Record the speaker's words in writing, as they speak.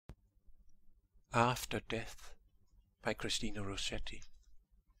After Death by Christina Rossetti.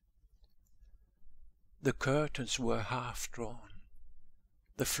 The curtains were half drawn,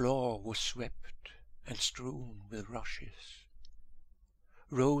 the floor was swept and strewn with rushes.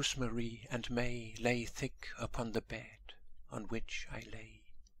 Rosemary and may lay thick upon the bed on which I lay,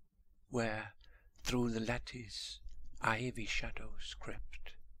 where through the lattice ivy shadows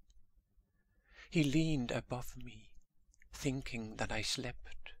crept. He leaned above me, thinking that I slept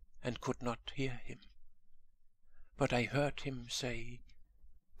and could not hear him. But I heard him say,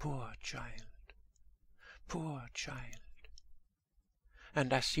 "Poor child, poor child."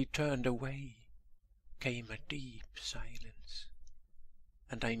 And as he turned away, came a deep silence,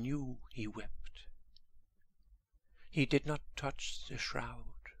 and I knew he wept. He did not touch the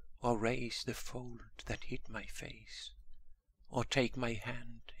shroud, or raise the fold that hid my face, or take my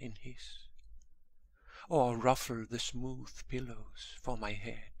hand in his, or ruffle the smooth pillows for my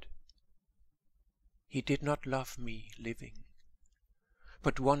head. He did not love me living,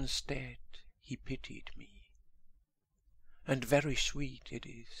 but once dead he pitied me. And very sweet it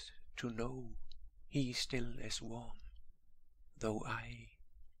is to know he still is warm, though I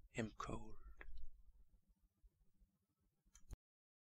am cold.